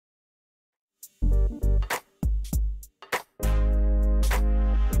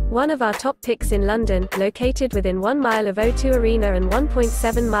One of our top picks in London, located within 1 mile of O2 Arena and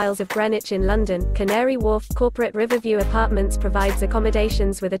 1.7 miles of Greenwich in London, Canary Wharf Corporate Riverview Apartments provides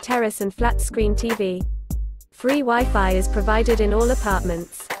accommodations with a terrace and flat-screen TV. Free Wi-Fi is provided in all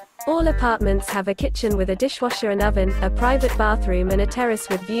apartments. All apartments have a kitchen with a dishwasher and oven, a private bathroom and a terrace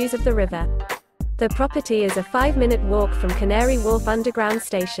with views of the river. The property is a 5-minute walk from Canary Wharf Underground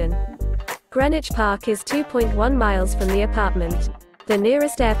Station. Greenwich Park is 2.1 miles from the apartment. The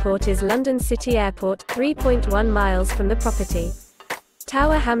nearest airport is London City Airport, 3.1 miles from the property.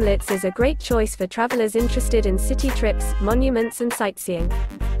 Tower Hamlets is a great choice for travelers interested in city trips, monuments and sightseeing.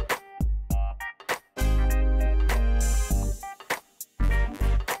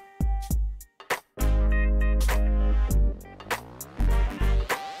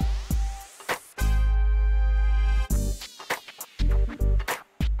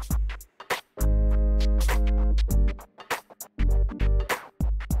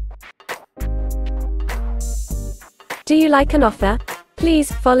 Do you like an offer?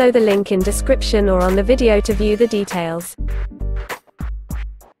 Please follow the link in description or on the video to view the details.